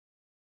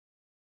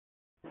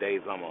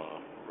days I'm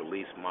gonna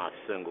release my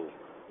single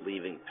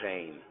 "Leaving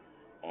Pain"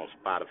 on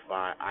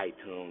Spotify,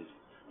 iTunes,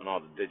 and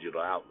all the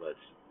digital outlets.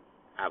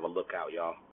 Have a lookout, y'all.